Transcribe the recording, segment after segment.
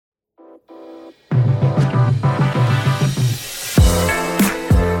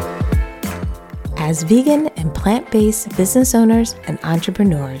As vegan and plant-based business owners and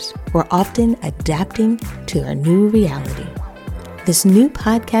entrepreneurs, we're often adapting to our new reality. This new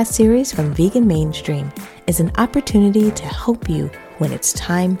podcast series from Vegan Mainstream is an opportunity to help you when it's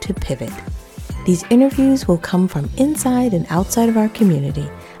time to pivot. These interviews will come from inside and outside of our community,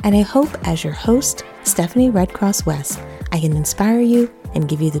 and I hope as your host, Stephanie Red Cross West, I can inspire you and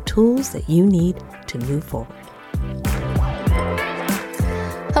give you the tools that you need to move forward.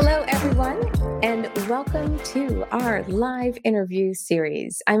 Hello, everyone, and welcome to our live interview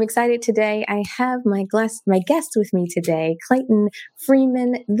series. I'm excited today. I have my guest with me today, Clayton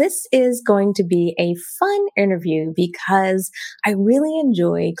Freeman. This is going to be a fun interview because I really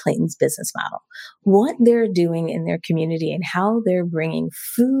enjoy Clayton's business model, what they're doing in their community and how they're bringing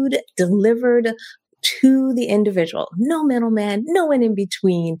food delivered to the individual. No middleman, no one in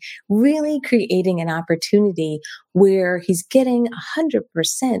between, really creating an opportunity where he's getting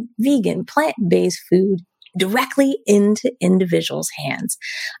 100% vegan, plant-based food directly into individuals' hands.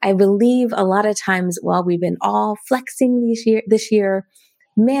 I believe a lot of times while we've been all flexing this year,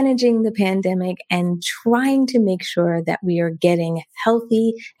 managing the pandemic and trying to make sure that we are getting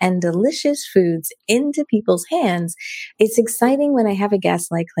healthy and delicious foods into people's hands, it's exciting when I have a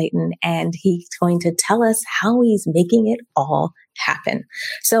guest like Clayton and he's going to tell us how he's making it all happen.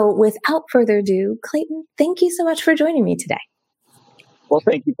 So without further ado, Clayton, thank you so much for joining me today. Well,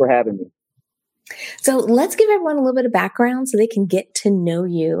 thank you for having me. So let's give everyone a little bit of background so they can get to know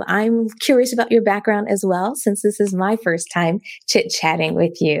you. I'm curious about your background as well, since this is my first time chit-chatting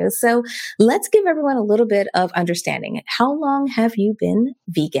with you. So let's give everyone a little bit of understanding. How long have you been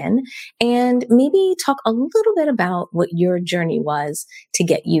vegan? And maybe talk a little bit about what your journey was to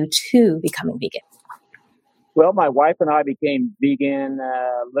get you to becoming vegan. Well, my wife and I became vegan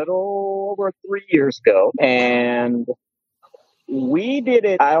a little over 3 years ago, and we did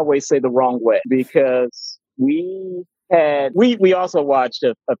it, I always say, the wrong way, because we also watched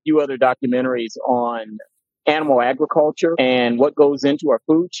a few other documentaries on animal agriculture and what goes into our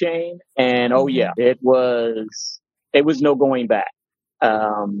food chain. And it was no going back.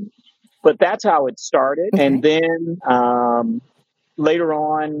 But that's how it started. Okay. And then later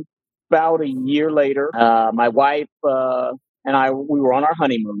on, about a year later, my wife and I, we were on our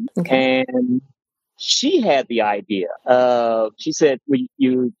honeymoon. Okay. And she had the idea of, she said,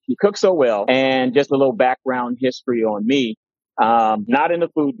 you cook so well. And just a little background history on me, not in the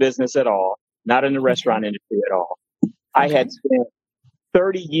food business at all, not in the restaurant industry at all. Okay. I had spent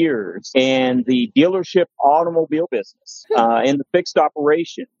 30 years in the dealership automobile business, in the fixed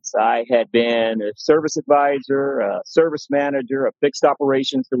operations. I had been a service advisor, a service manager, a fixed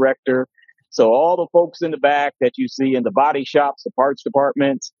operations director. So all the folks in the back that you see in the body shops, the parts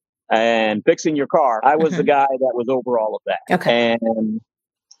departments, and fixing your car, I was the guy that was over all of that. Okay. And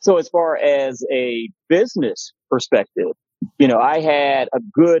so as far as a business perspective, I had a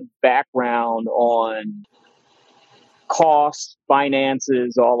good background on cost,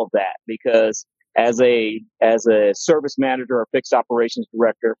 finances, all of that, because as a service manager or fixed operations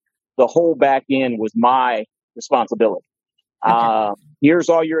director, the whole back end was my responsibility. Okay. Here's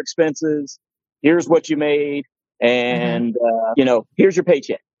all your expenses. Here's what you made. And, here's your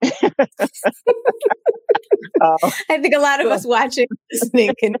paycheck. I think a lot of us watching,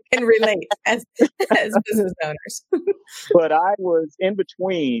 listening can relate as business owners. But I was in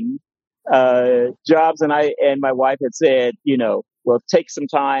between jobs, and my wife had said, well, take some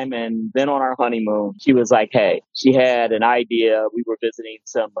time. And then on our honeymoon, she was like, hey, she had an idea. We were visiting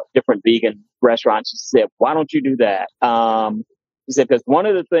some different vegan restaurants. She said, why don't you do that? She said, because one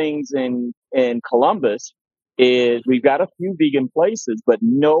of the things in Columbus is we've got a few vegan places, but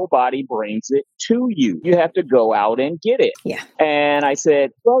nobody brings it to you. You have to go out and get it. Yeah. And I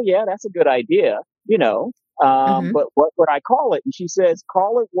said, well, yeah, that's a good idea, but what would I call it? And she says,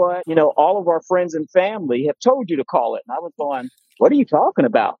 call it what, all of our friends and family have told you to call it. And I was going, what are you talking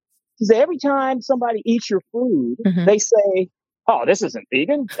about? She said, every time somebody eats your food, they say, oh, this isn't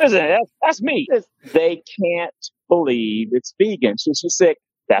vegan. That's meat. They can't believe it's vegan. So she said,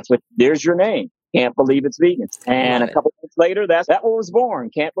 there's your name. Can't believe it's vegan. And a couple of months later, that one was born.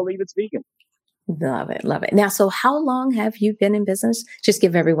 Can't believe it's vegan. Love it. Love it. Now, so how long have you been in business? Just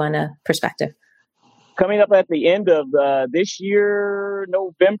give everyone a perspective. Coming up at the end of this year,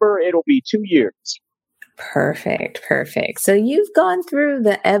 November, it'll be 2 years. Perfect. So you've gone through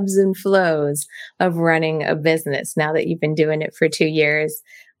the ebbs and flows of running a business now that you've been doing it for 2 years,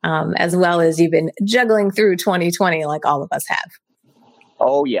 as well as you've been juggling through 2020 like all of us have.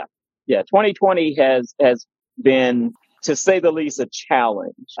 Oh, yeah. Yeah, 2020 has been, to say the least, a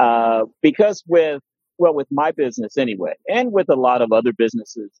challenge because with my business anyway, and with a lot of other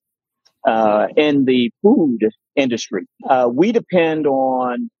businesses, in the food industry. We depend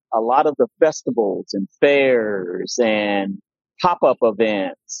on a lot of the festivals and fairs and pop-up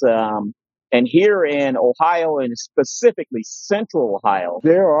events. And here in Ohio, and specifically Central Ohio,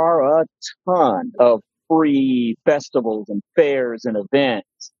 there are a ton of free festivals and fairs and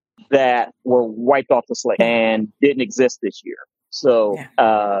events that were wiped off the slate and didn't exist this year. So,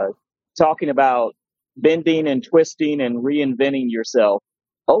 talking about bending and twisting and reinventing yourself.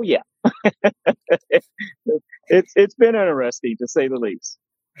 Oh yeah. It's been interesting to say the least.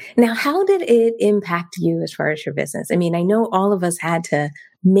 Now, how did it impact you as far as your business? I mean, I know all of us had to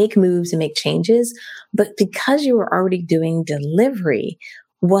make moves and make changes, but because you were already doing delivery,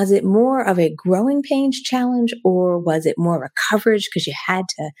 was it more of a growing pains challenge or was it more of a coverage because you had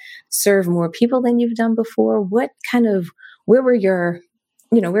to serve more people than you've done before? Where were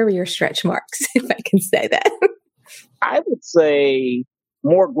your stretch marks, if I can say that? I would say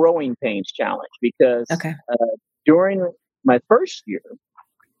more growing pains challenge because during my first year,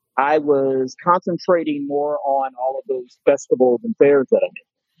 I was concentrating more on all of those festivals and fairs that I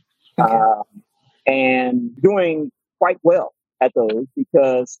did, and doing quite well at those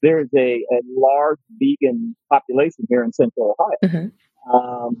because there's a large vegan population here in Central Ohio.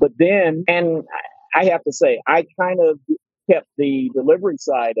 But then, and I have to say, I kind of kept the delivery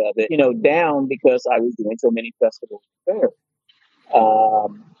side of it, down because I was doing so many festivals and fairs.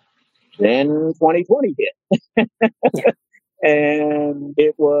 Then 2020 hit. And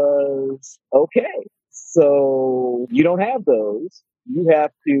it was okay. So you don't have those. You have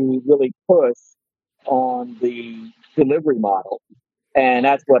to really push on the delivery model. And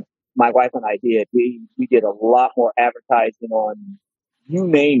that's what my wife and I did. We did a lot more advertising on, you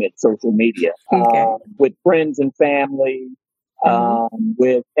name it, social media, with friends and family,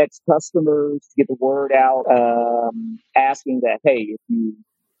 with ex-customers to get the word out, asking that, hey,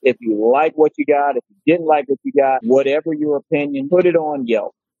 if you like what you got, if you didn't like what you got, whatever your opinion, put it on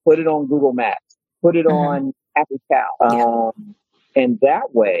Yelp, put it on Google Maps, put it on Happy Cow. And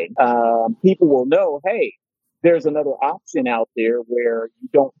that way, people will know, hey, there's another option out there where you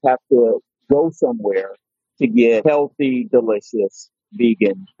don't have to go somewhere to get healthy, delicious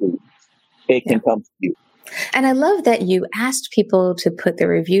vegan foods. It can come to you. And I love that you asked people to put their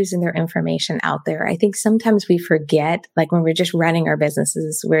reviews and their information out there. I think sometimes we forget, like when we're just running our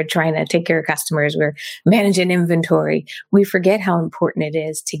businesses, we're trying to take care of customers, we're managing inventory. We forget how important it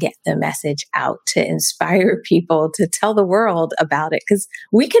is to get the message out, to inspire people, to tell the world about it. Because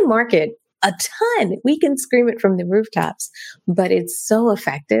we can market a ton. We can scream it from the rooftops, but it's so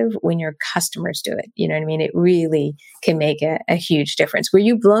effective when your customers do it. You know what I mean? It really can make a huge difference. Were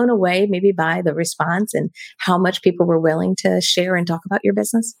you blown away maybe by the response and how much people were willing to share and talk about your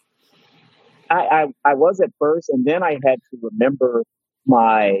business? I was at first, and then I had to remember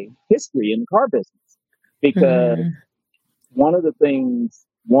my history in the car business because one of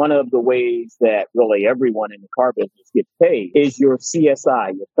the ways that really everyone in the car business gets paid is your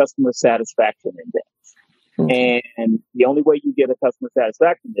CSI, your customer satisfaction index. And the only way you get a customer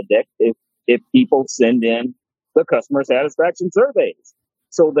satisfaction index is if people send in the customer satisfaction surveys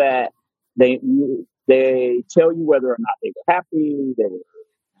so that they tell you whether or not they were happy, they were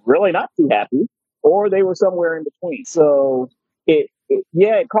really not too happy, or they were somewhere in between. So it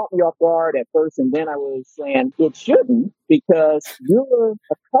caught me off guard at first, and then I was saying it shouldn't because you're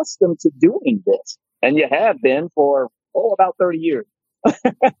accustomed to doing this, and you have been for about 30 years.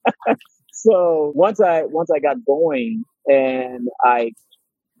 So once I got going and I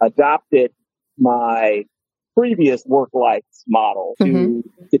adopted my previous work-life model to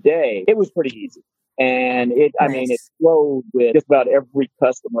today, it was pretty easy, and it flowed with just about every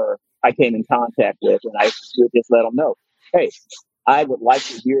customer I came in contact with, and I would just let them know, hey, I would like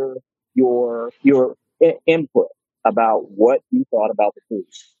to hear your input about what you thought about the food.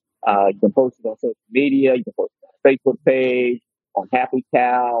 You can post it on social media. You can post it on a Facebook page, on Happy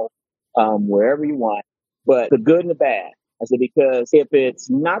Cow, wherever you want. But the good and the bad. I said, because if it's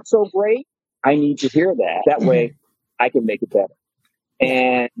not so great, I need to hear that. That way I can make it better.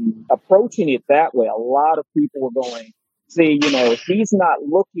 And approaching it that way, a lot of people were going, see, he's not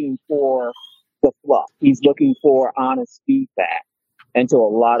looking for the fluff. He's looking for honest feedback. And so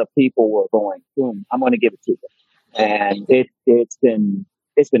a lot of people were going, I'm going to give it to them. And it's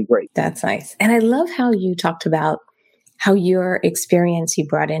been great. That's nice. And I love how you talked about how your experience you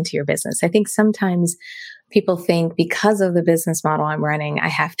brought into your business. I think sometimes people think because of the business model I'm running, I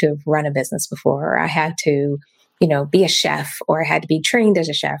have to have run a business before, or I had to be a chef, or I had to be trained as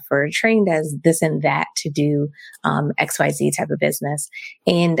a chef, or trained as this and that to do XYZ type of business.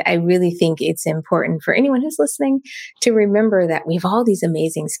 And I really think it's important for anyone who's listening to remember that we have all these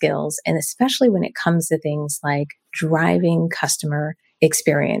amazing skills. And especially when it comes to things like driving customer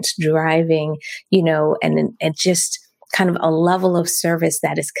experience, driving, and just kind of a level of service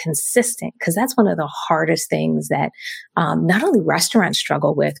that is consistent, because that's one of the hardest things that not only restaurants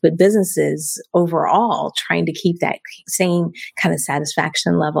struggle with, but businesses overall, trying to keep that same kind of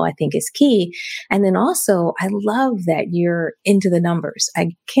satisfaction level, I think is key. And then also, I love that you're into the numbers.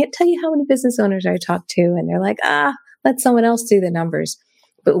 I can't tell you how many business owners I talk to, and they're like, let someone else do the numbers.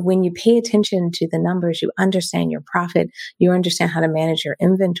 But when you pay attention to the numbers, you understand your profit, you understand how to manage your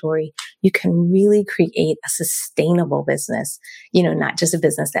inventory, you can really create a sustainable business, not just a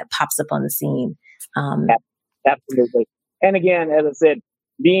business that pops up on the scene. Absolutely. And again, as I said,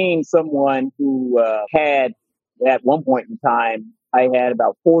 being someone who had, at one point in time, I had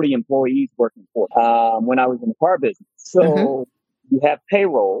about 40 employees working for me when I was in the car business. So you have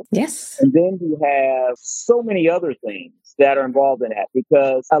payroll. Yes. And then you have so many other things that are involved in that,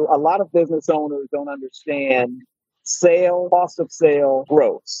 because a lot of business owners don't understand cost of sale,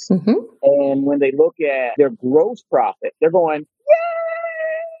 gross. And when they look at their gross profit, they're going,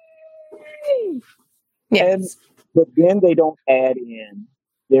 yay! Yes. But then they don't add in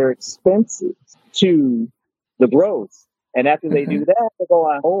their expenses to the gross. And after they do that, they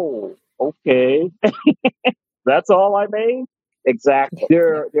go, oh, okay. That's all I made? Exactly.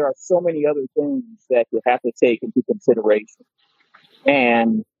 There are so many other things that you have to take into consideration.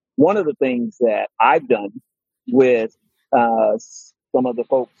 And one of the things that I've done with some of the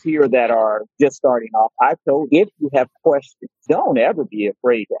folks here that are just starting off, I've told, if you have questions, don't ever be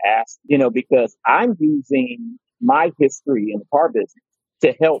afraid to ask, because I'm using my history in the car business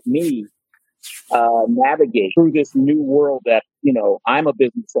to help me navigate through this new world that, I'm a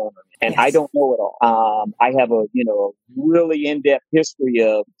business owner and I don't know it all. I have a really in-depth history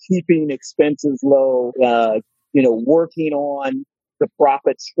of keeping expenses low, working on the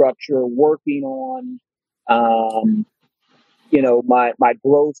profit structure, working on, my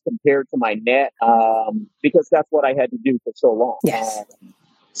gross compared to my net, because that's what I had to do for so long. Yes.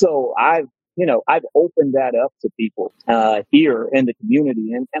 So I've opened that up to people here in the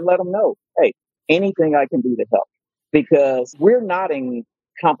community and let them know, hey, anything I can do to help, because we're not in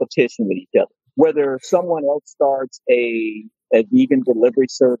competition with each other. Whether someone else starts a vegan delivery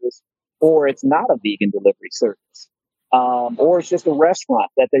service, or it's not a vegan delivery service, or it's just a restaurant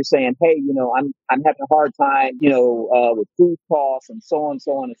that they're saying, hey, I'm having a hard time, with food costs and so on,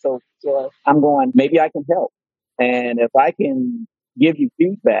 and so forth. I'm going, maybe I can help. And if I can give you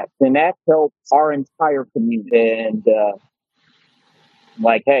feedback, then that helps our entire community. And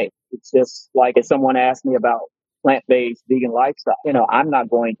hey, it's just like if someone asked me about plant-based vegan lifestyle, I'm not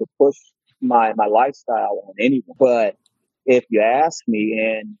going to push my lifestyle on anyone. But if you ask me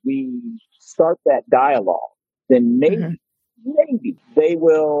and we start that dialogue, then maybe they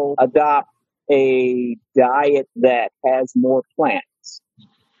will adopt a diet that has more plants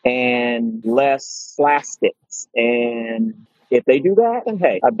and less plastics. And if they do that, then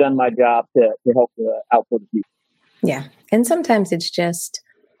hey, I've done my job to help out for the future. Yeah. And sometimes it's just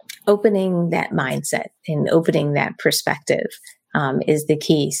opening that mindset and opening that perspective is the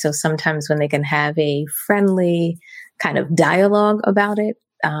key. So sometimes when they can have a friendly kind of dialogue about it,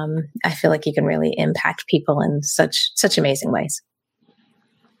 I feel like you can really impact people in such amazing ways.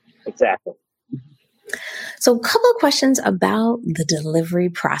 Exactly. So a couple of questions about the delivery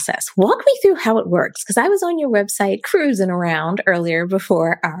process. Walk me through how it works, because I was on your website cruising around earlier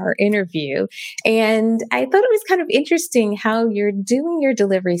before our interview, and I thought it was kind of interesting how you're doing your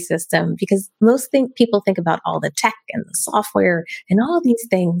delivery system, because people think about all the tech and the software and all these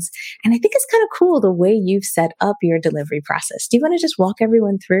things. And I think it's kind of cool the way you've set up your delivery process. Do you want to just walk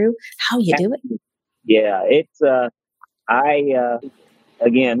everyone through how you do it? Yeah, it's,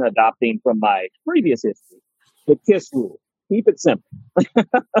 again, adopting from my previous history, the KISS rule. Keep it simple. Keep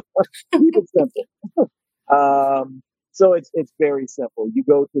it simple. So it's very simple. You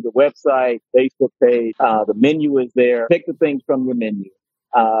go to the website, Facebook page, the menu is there. Pick the things from your menu.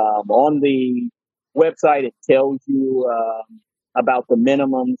 On the website, it tells you about the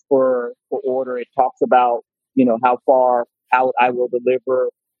minimums for order. It talks about, how far out I will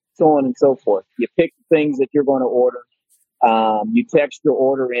deliver, so on and so forth. You pick the things that you're going to order. You text your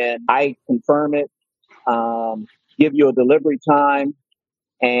order in. I confirm it, give you a delivery time,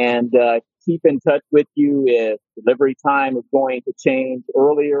 and keep in touch with you if delivery time is going to change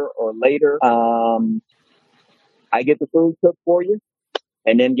earlier or later. I get the food cooked for you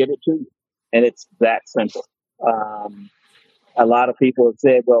and then get it to you. And it's that simple. A lot of people have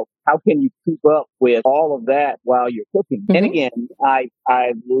said, well, how can you keep up with all of that while you're cooking? And Mm-hmm. again,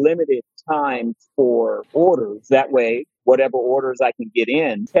 I've limited times for orders. That way, whatever orders I can get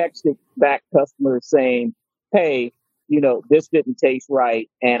in, texting back customers saying, hey, this didn't taste right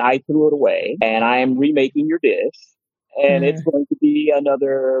and I threw it away and I am remaking your dish and it's going to be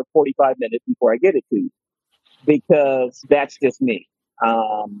another 45 minutes before I get it to you because that's just me.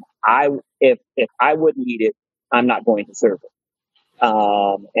 I if I wouldn't eat it, I'm not going to serve it.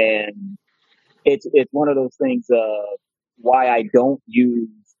 And it's one of those things why I don't use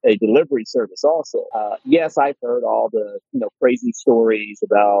a delivery service. Also, yes, I've heard all the crazy stories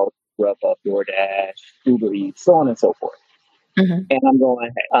about Grubhub, DoorDash, Uber Eats, so on and so forth. Mm-hmm. And I'm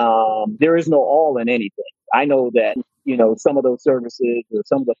going, there is no all in anything. I know that some of those services or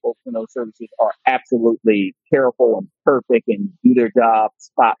some of the folks in those services are absolutely careful and perfect and do their job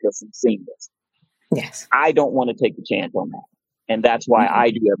spotless and seamless. Yes. I don't want to take a chance on that. And that's why I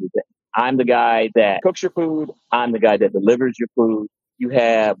do everything. I'm the guy that cooks your food. I'm the guy that delivers your food. You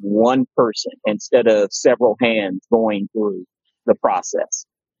have one person instead of several hands going through the process.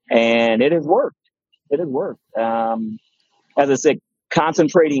 And it has worked. It has worked. As I said,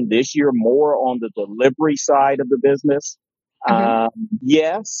 concentrating this year more on the delivery side of the business.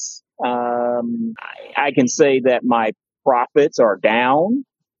 Yes, I can say that my profits are down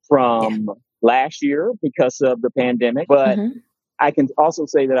from last year because of the pandemic, but I can also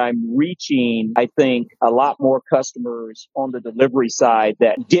say that I'm reaching, I think, a lot more customers on the delivery side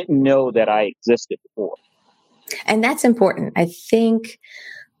that didn't know that I existed before. And that's important. I think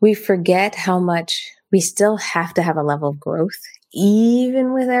we forget how much we still have to have a level of growth,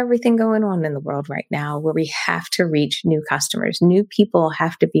 even with everything going on in the world right now, where we have to reach new customers. New people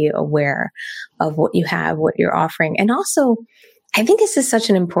have to be aware of what you have, what you're offering. And also, I think this is such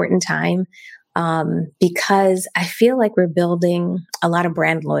an important time because I feel like we're building a lot of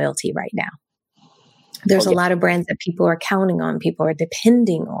brand loyalty right now. There's a lot of brands that people are counting on, people are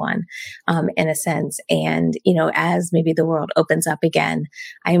depending on, in a sense. And, as maybe the world opens up again,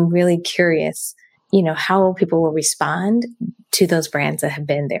 I'm really curious, how people will respond to those brands that have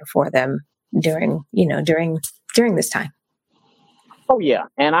been there for them during this time. Oh yeah.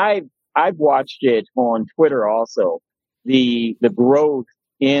 And I've watched it on Twitter also. The growth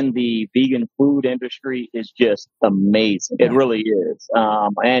in the vegan food industry is just amazing. It really is.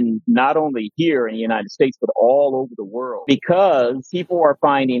 And not only here in the United States, but all over the world, because people are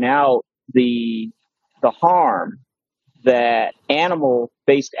finding out the harm that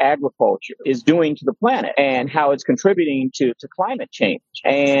animal-based agriculture is doing to the planet and how it's contributing to climate change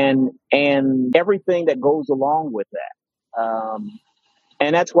and everything that goes along with that.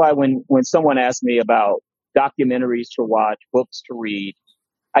 And that's why when someone asks me about documentaries to watch, books to read,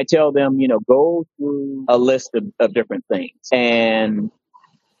 I tell them, go through a list of different things. And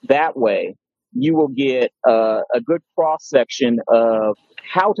that way you will get a good cross section of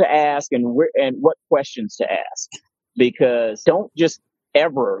how to ask and what questions to ask. Because don't just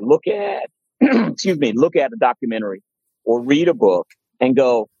ever look at, look at a documentary or read a book and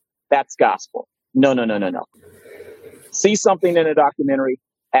go, that's gospel. No. See something in a documentary,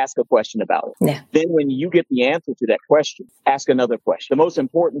 ask a question about it. Yeah. Then when you get the answer to that question, ask another question. The most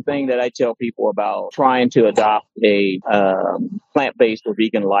important thing that I tell people about trying to adopt a plant-based or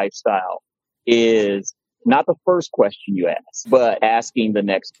vegan lifestyle is not the first question you ask, but asking the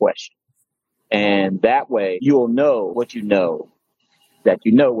next question. And that way you'll know what you know, that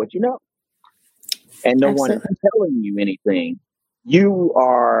you know what you know. And no one is telling you anything. You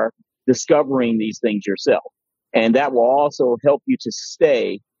are discovering these things yourself. And that will also help you to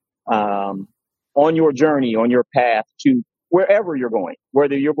stay on your journey, on your path to wherever you're going,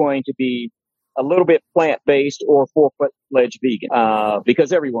 whether you're going to be a little bit plant-based or full-fledged vegan,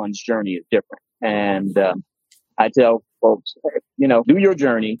 because everyone's journey is different. And I tell folks, do your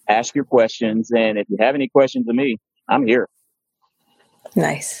journey, ask your questions, and if you have any questions of me, I'm here.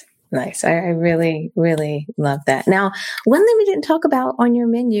 Nice. I really, really love that. Now, one thing we didn't talk about on your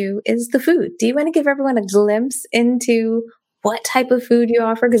menu is the food. Do you want to give everyone a glimpse into what type of food you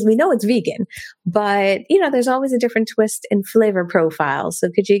offer? Because we know it's vegan, but there's always a different twist in flavor profile. So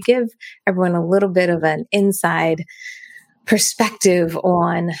could you give everyone a little bit of an inside perspective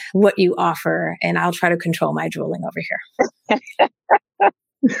on what you offer? And I'll try to control my drooling over here.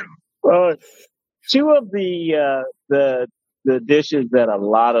 Well, two of the dishes that a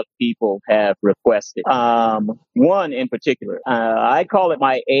lot of people have requested. One in particular, I call it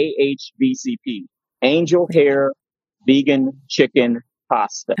my AHVCP, Angel Hair Vegan Chicken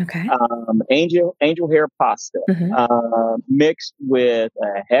pasta, Okay. angel hair pasta, Mm-hmm. mixed with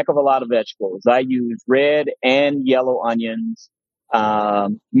a heck of a lot of vegetables. I use red and yellow onions,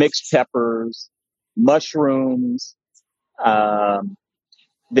 mixed peppers, mushrooms. Um,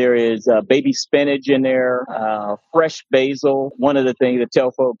 there is baby spinach in there, fresh basil. One of the things to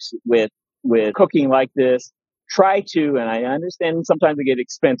tell folks with cooking like this, try to, and I understand sometimes they get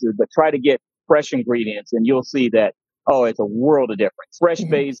expensive, but try to get fresh ingredients, and you'll see that it's a world of difference. Fresh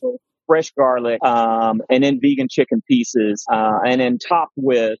Mm-hmm. basil, fresh garlic, and then vegan chicken pieces, and then topped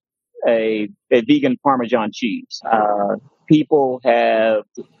with a vegan Parmesan cheese. People have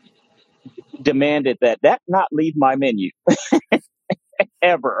demanded that not leave my menu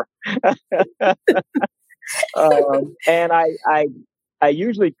ever. And I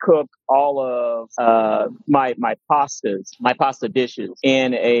usually cook all of my pasta dishes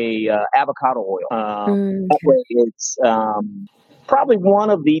in a avocado oil. That Mm-hmm. way, it's probably one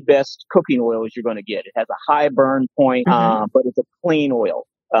of the best cooking oils you're going to get. It has a high burn point, Mm-hmm. but it's a clean oil.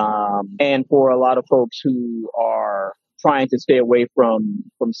 And for a lot of folks who are trying to stay away from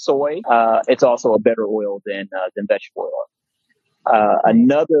soy, it's also a better oil than vegetable oil.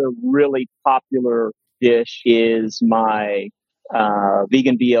 Another really popular dish is my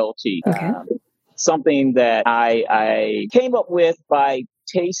vegan BLT. Okay. Something that I came up with by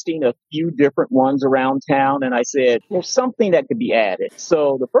tasting a few different ones around town, and I said, there's something that could be added.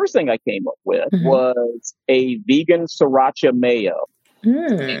 So the first thing I came up with Mm-hmm. was a vegan sriracha mayo.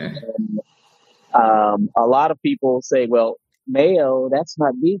 Mm. And, a lot of people say, well, mayo, that's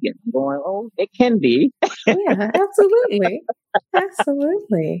not vegan. I'm going, oh, it can be. Yeah, absolutely.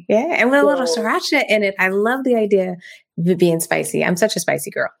 Absolutely. Yeah. And with a little So, sriracha in it, I love the idea of it being spicy. I'm such a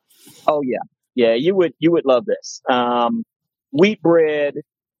spicy girl. oh yeah. Yeah, you would love this. Wheat bread,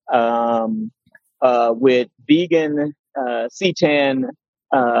 with vegan, seitan,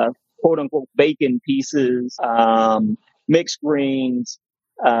 quote unquote bacon pieces, mixed greens,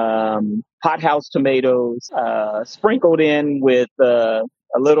 hothouse tomatoes, sprinkled in with,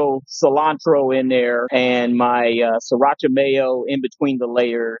 a little cilantro in there, and my sriracha mayo in between the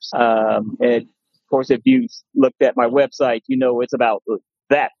layers. And of course, if you looked at my website, you know it's about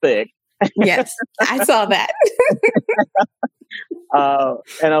that thick. Yes, I saw that.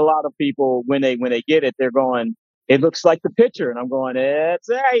 And a lot of people, when they get it, they're going, "It looks like the picture," and I'm going, "It's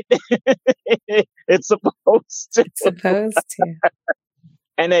right. It's supposed to." It's supposed to.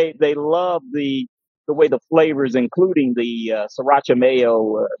 And they love the way the flavors, including the sriracha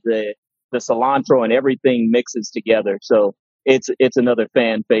mayo, the cilantro, and everything mixes together. So it's another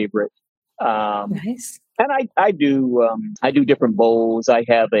fan favorite. Nice. And I do different bowls. I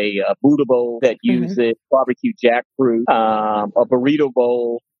have a Buddha bowl that Mm-hmm. uses barbecue jackfruit, a burrito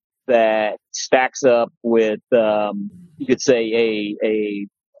bowl that stacks up with, you could say a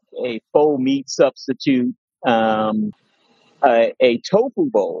faux meat substitute, a tofu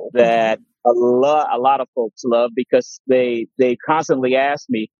bowl that Okay. a lot of folks love because they constantly ask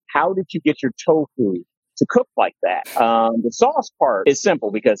me, how did you get your tofu to cook like that? The sauce part is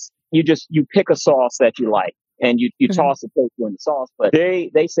simple because you pick a sauce that you like and you Mm-hmm. toss the tofu in the sauce. But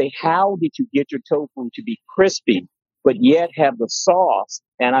they say, how did you get your tofu to be crispy but yet have the sauce?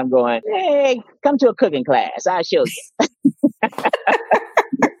 And I'm going, hey, come to a cooking class. I'll show you.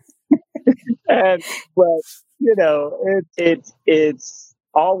 And but it's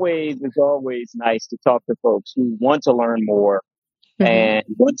always nice to talk to folks who want to learn more Mm-hmm. and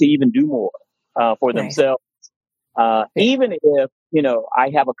want to even do more for Nice. themselves. Yeah. Even if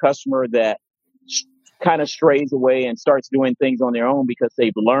I have a customer that kind of strays away and starts doing things on their own because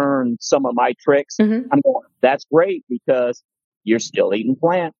they've learned some of my tricks, Mm-hmm. I'm going, that's great because you're still eating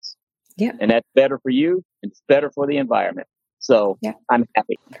plants, Yeah. and that's better for you. It's better for the environment. So Yeah. I'm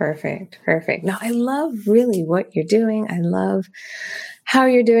happy. Perfect. Perfect. No, I love really what you're doing. I love how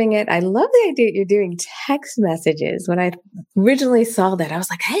you're doing it. I love the idea that you're doing text messages. When I originally saw that, I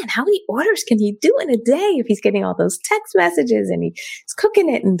was like, man, how many orders can he do in a day if he's getting all those text messages and he's cooking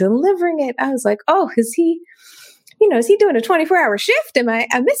it and delivering it? I was like, oh, is he doing a 24-hour shift? Am I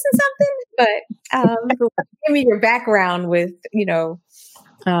missing something? But give me your background with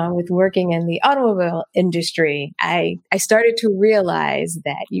working in the automobile industry, I started to realize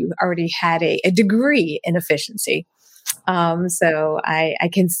that you already had a degree in efficiency. So I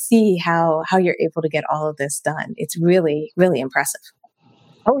can see how you're able to get all of this done. It's really, really impressive.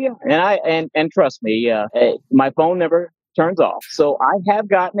 Oh yeah, and trust me, my phone never turns off. So I have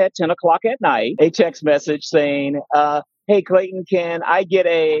gotten at 10 o'clock at night a text message saying, "Hey Clayton, can I get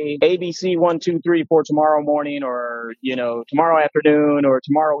a ABC 1, 2, 3 for tomorrow morning, or tomorrow afternoon, or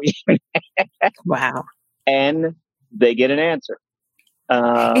tomorrow evening?" Wow. And they get an answer.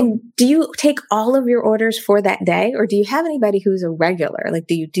 And do you take all of your orders for that day, or do you have anybody who's a regular? Like,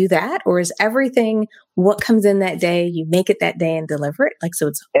 do you do that? Or is everything what comes in that day, you make it that day and deliver it? Like, so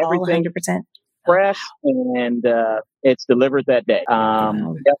it's all everything 100%? fresh and it's delivered that day.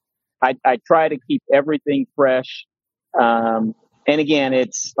 Wow. Yep. I try to keep everything fresh. And again,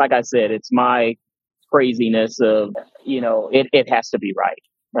 it's like I said, it's my craziness of, it has to be right.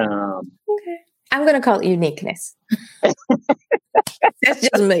 Okay. I'm going to call it uniqueness. That's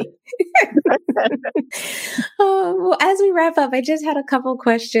just me. Well, as we wrap up, I just had a couple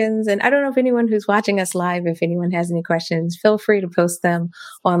questions, and I don't know if anyone who's watching us live, if anyone has any questions, feel free to post them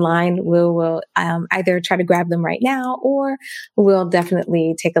online. We'll either try to grab them right now, or we'll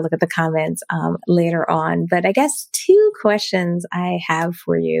definitely take a look at the comments later on. But I guess two questions I have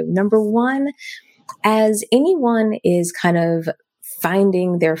for you. Number one, as anyone is kind of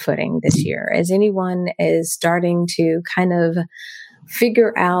finding their footing this year, as anyone is starting to kind of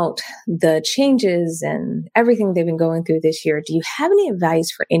figure out the changes and everything they've been going through this year, do you have any advice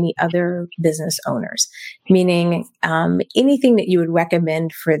for any other business owners? Meaning, anything that you would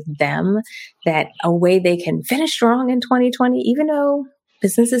recommend for them, that a way they can finish strong in 2020, even though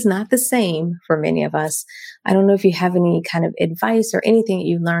business is not the same for many of us. I don't know if you have any kind of advice or anything that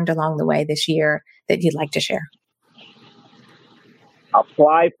you learned along the way this year that you'd like to share.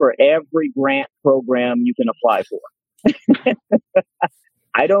 Apply for every grant program you can apply for.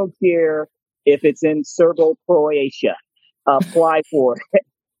 I don't care if it's in Serbo, Croatia. Apply for it.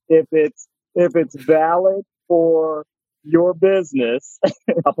 If it's valid for your business,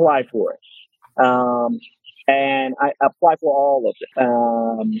 apply for it. And I apply for all of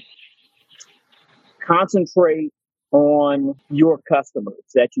it. Concentrate on your customers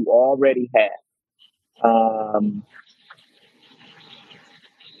that you already have.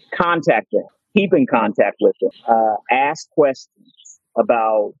 Contact them. Keep in contact with them. Ask questions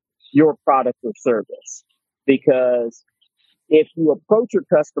about your product or service. Because if you approach your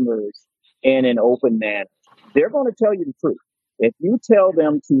customers in an open manner, they're going to tell you the truth. If you tell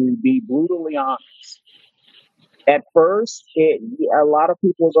them to be brutally honest, at first, a lot of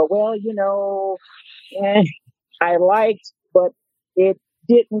people go, well, I liked, but it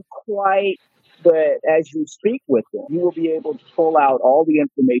didn't quite. But as you speak with them, you will be able to pull out all the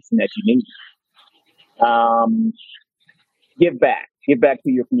information that you need. Give back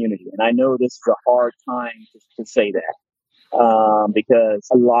to your community. And I know this is a hard time to say that because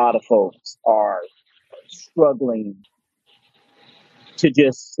a lot of folks are struggling to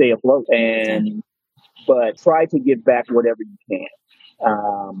just stay afloat. But try to give back whatever you can.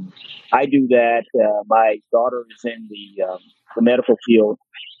 I do that. My daughter is in the medical field,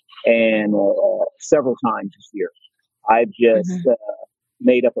 and several times this year, I've just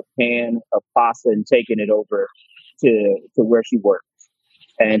made up a pan of pasta and taken it over to where she works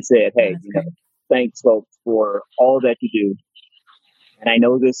and said, hey, thanks folks for all that you do. And I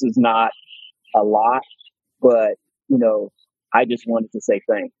know this is not a lot, but, I just wanted to say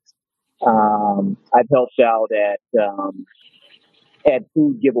thanks. I've helped out at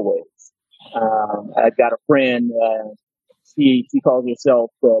food giveaways. I've got a friend, she calls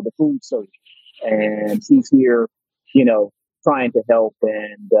herself the food surgeon, and she's here, trying to help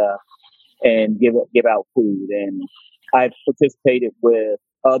and give out food. And I've participated with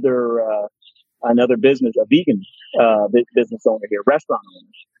another business, a vegan business owner here, restaurant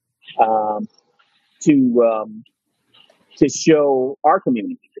owners, to show our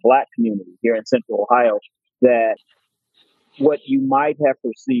community, the Black community here in Central Ohio, that what you might have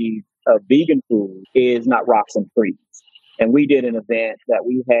perceived of vegan food is not rocks and trees. And we did an event that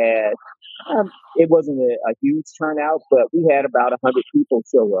we had, it wasn't a huge turnout, but we had about 100 people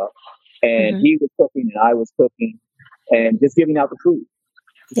show up. And he was cooking and I was cooking and just giving out the food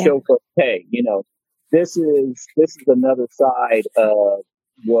to show folks, hey, this is another side of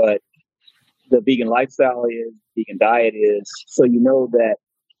what the vegan lifestyle is, vegan diet is. So you know that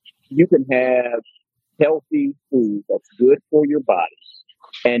you can have healthy food that's good for your body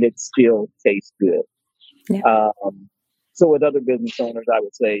and it still tastes good. Yeah. So with other business owners, I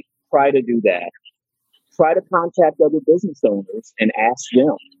would say, try to do that. Try to contact other business owners and ask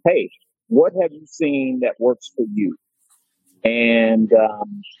them, hey, what have you seen that works for you? And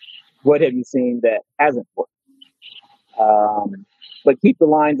what have you seen that hasn't worked? But keep the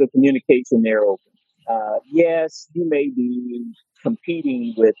lines of communication there open. Yes, you may be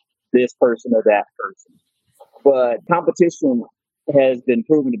competing with this person or that person, but competition has been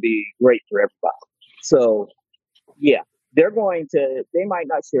proven to be great for everybody. So, yeah, they might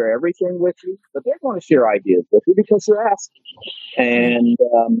not share everything with you, but they're going to share ideas with you because you're asking. And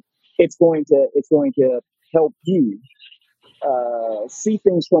it's going to help you see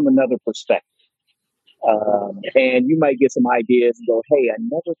things from another perspective. And you might get some ideas and go, hey, I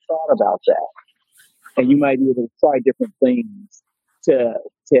never thought about that. And you might be able to try different things to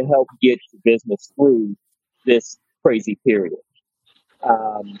help get your business through this crazy period.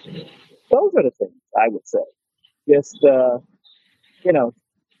 Those are the things I would say. Just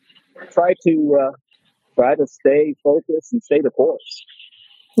try to stay focused and stay the course.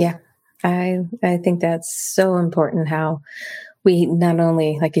 Yeah, I think that's so important. How we not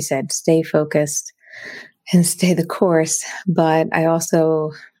only, like you said, stay focused and stay the course, but I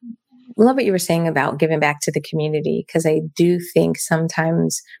also love what you were saying about giving back to the community, because I do think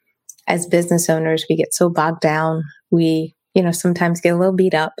sometimes as business owners we get so bogged down. We sometimes get a little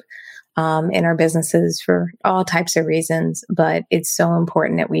beat up in our businesses for all types of reasons, but it's so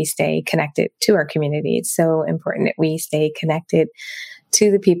important that we stay connected to our community. It's so important that we stay connected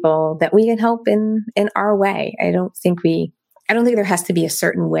to the people that we can help in our way. I don't think there has to be a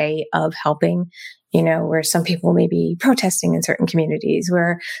certain way of helping, where some people may be protesting in certain communities,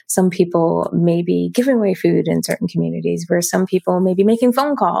 where some people may be giving away food in certain communities, where some people may be making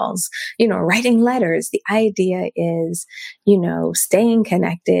phone calls, writing letters. The idea is, staying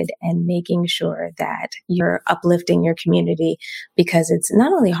connected and making sure that you're uplifting your community, because it's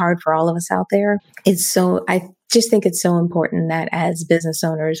not only hard for all of us out there. I just think it's so important that as business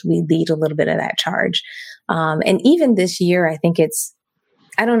owners, we lead a little bit of that charge. And even this year, I think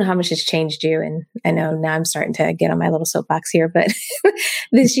I don't know how much it's changed you. And I know now I'm starting to get on my little soapbox here, but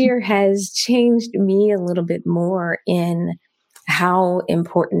this year has changed me a little bit more in how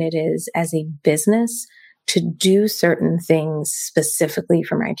important it is as a business to do certain things specifically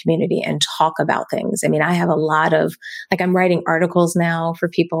for my community and talk about things. I mean, I have a lot of, I'm writing articles now for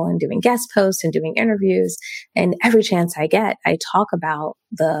people and doing guest posts and doing interviews. And every chance I get, I talk about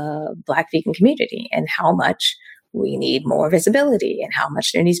the Black vegan community and how much we need more visibility and how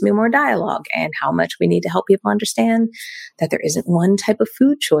much there needs to be more dialogue and how much we need to help people understand that there isn't one type of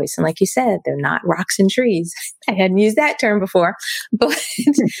food choice. And like you said, they're not rocks and trees. I hadn't used that term before, but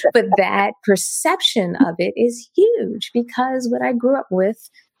that perception of it is huge, because what I grew up with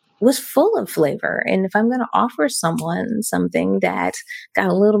was full of flavor. And if I'm going to offer someone something that got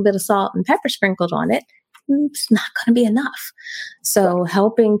a little bit of salt and pepper sprinkled on it, it's not going to be enough. So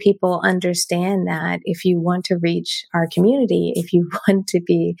helping people understand that if you want to reach our community, if you want to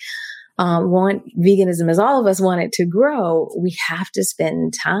want veganism as all of us want it to grow, we have to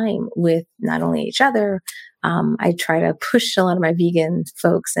spend time with not only each other. I try to push a lot of my vegan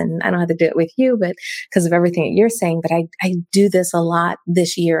folks, and I don't have to do it with you, but because of everything that you're saying, but I do this a lot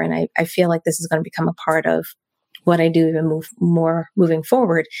this year. And I feel like this is going to become a part of what I do even moving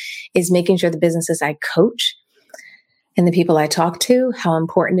forward, is making sure the businesses I coach and the people I talk to, how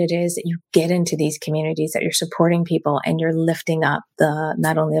important it is that you get into these communities, that you're supporting people and you're lifting up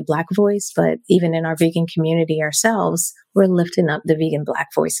not only the Black voice, but even in our vegan community ourselves, we're lifting up the vegan Black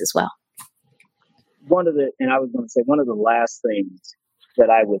voice as well. One of the last things that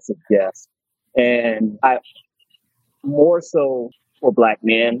I would suggest, and I more so for Black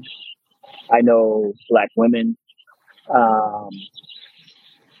men, I know Black women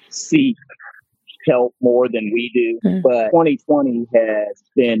seek help more than we do, but 2020 has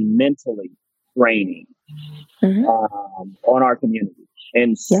been mentally draining on our community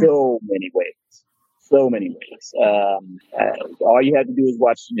in so many ways. All you have to do is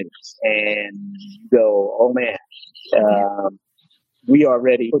watch the news and go, oh man, we are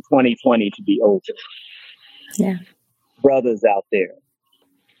ready for 2020 to be over. Yeah. Brothers out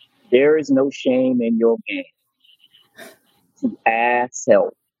there is no shame in your game to ask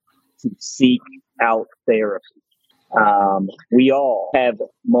help, to seek out therapy. We all have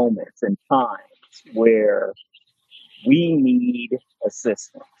moments and times where we need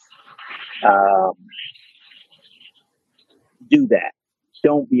assistance. Do that.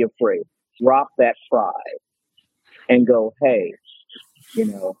 Don't be afraid. Drop that pride and go, hey,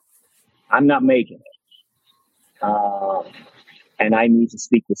 I'm not making it. And I need to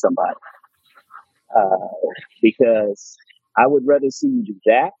speak to somebody. Because I would rather see you do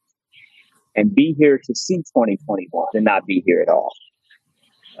that and be here to see 2021 than not be here at all.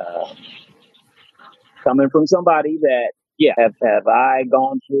 Coming from somebody that, have I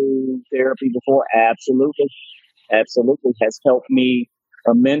gone through therapy before? Absolutely. Absolutely. Has helped me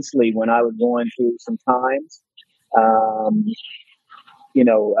immensely when I was going through some times.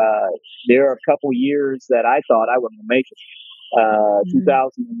 There are a couple years that I thought I wasn't going to make it.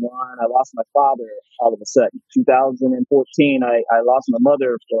 2001, I lost my father all of a sudden. 2014, I lost my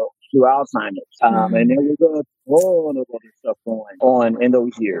mother through Alzheimer's. And then we got a whole other stuff going on in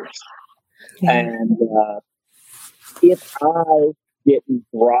those years. Yeah. And if I didn't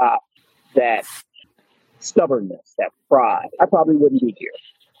drop that stubbornness, that pride, I probably wouldn't be here.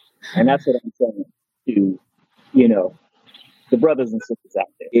 And that's what I'm saying to, you know, the brothers and sisters out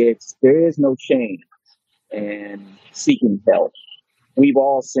there. There is no shame in seeking help. We've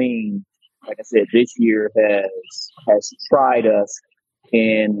all seen, like I said, this year has tried us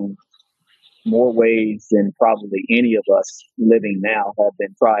in more ways than probably any of us living now have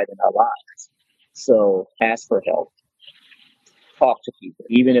been tried in our lives. So ask for help. Talk to people,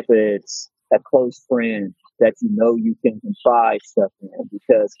 even if it's a close friend that you can confide stuff in.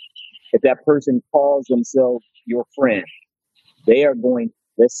 Because if that person calls themselves your friend, they are going to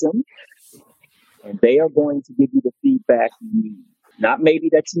listen and they are going to give you the feedback you need. Not maybe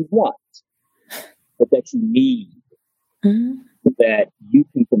that you want, but that you need, so that you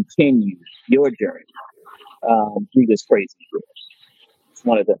can continue your journey through this crazy year. Just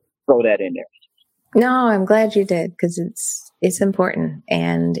wanted to throw that in there. No, I'm glad you did, because it's important.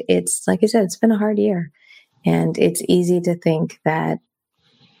 And it's, like you said, it's been a hard year. And it's easy to think that,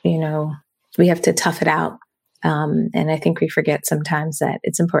 we have to tough it out. And I think we forget sometimes that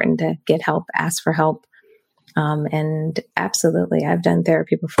it's important to get help, ask for help. And absolutely, I've done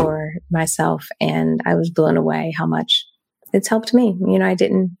therapy before myself, and I was blown away how much it's helped me. I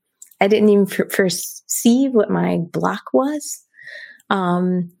didn't even perceive what my block was.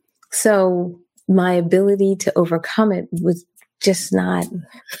 So my ability to overcome it was just not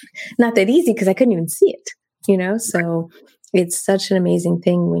that easy, because I couldn't even see it, so it's such an amazing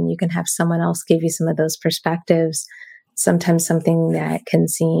thing when you can have someone else give you some of those perspectives. Sometimes something that can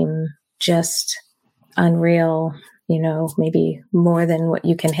seem just unreal, maybe more than what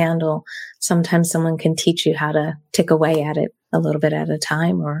you can handle. Sometimes someone can teach you how to tick away at it a little bit at a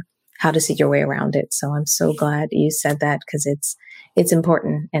time, or how to see your way around it. So I'm so glad you said that, because it's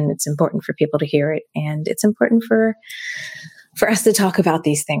important, and it's important for people to hear it. And it's important for us to talk about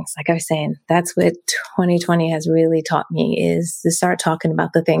these things. Like I was saying, that's what 2020 has really taught me, is to start talking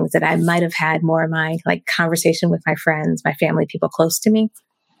about the things that I might have had more in my conversation with my friends, my family, people close to me.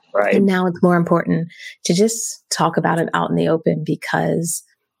 Right. And now it's more important to just talk about it out in the open, because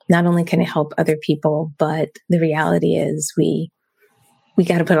not only can it help other people, but the reality is we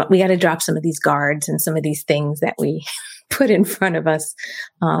got to drop some of these guards and some of these things that we put in front of us.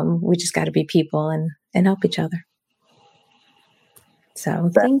 We just got to be people and help each other.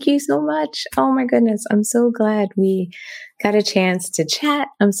 So thank you so much. Oh my goodness. I'm so glad we got a chance to chat.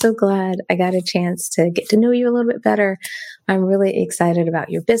 I'm so glad I got a chance to get to know you a little bit better. I'm really excited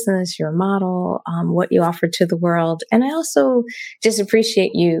about your business, your model, what you offer to the world. And I also just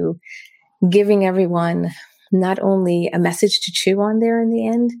appreciate you giving everyone not only a message to chew on there in the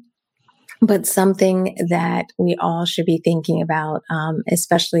end, but something that we all should be thinking about,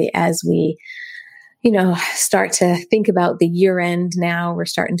 especially as we start to think about the year end now. We're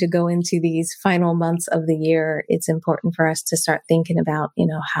starting to go into these final months of the year. It's important for us to start thinking about,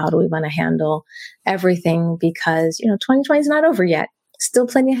 how do we want to handle everything, because, 2020 is not over yet. Still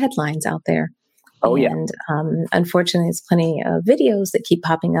plenty of headlines out there. Oh, yeah. And unfortunately, there's plenty of videos that keep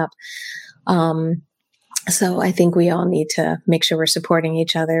popping up. So I think we all need to make sure we're supporting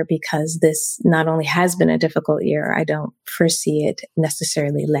each other, because this not only has been a difficult year, I don't foresee it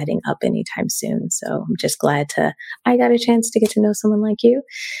necessarily letting up anytime soon. So I'm just glad I got a chance to get to know someone like you.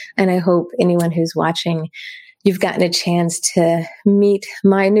 And I hope anyone who's watching, you've gotten a chance to meet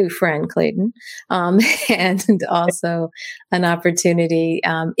my new friend, Clayton, and also an opportunity.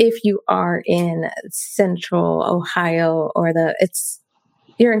 If you are in Central Ohio, or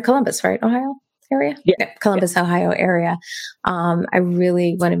you're in Columbus, right? Ohio area? Yeah. Columbus, Ohio area. I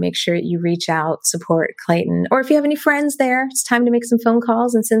really want to make sure you reach out, support Clayton, or if you have any friends there, it's time to make some phone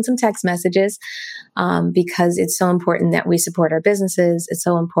calls and send some text messages, because it's so important that we support our businesses. It's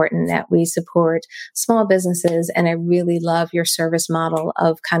so important that we support small businesses. And I really love your service model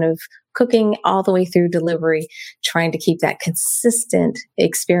of kind of cooking all the way through delivery. Trying to keep that consistent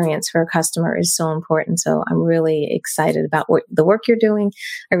experience for a customer is so important. So I'm really excited about the work you're doing.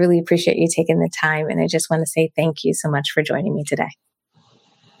 I really appreciate you taking the time. And I just want to say thank you so much for joining me today.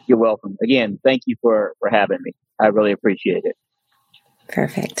 You're welcome. Again, thank you for having me. I really appreciate it.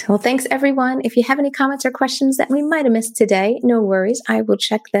 Perfect. Well, thanks everyone. If you have any comments or questions that we might have missed today, no worries. I will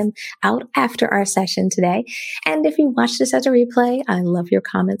check them out after our session today. And if you watch this as a replay, I love your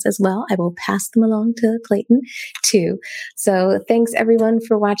comments as well. I will pass them along to Clayton too. So thanks everyone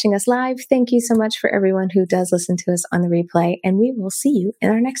for watching us live. Thank you so much for everyone who does listen to us on the replay, and we will see you in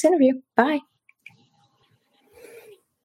our next interview. Bye.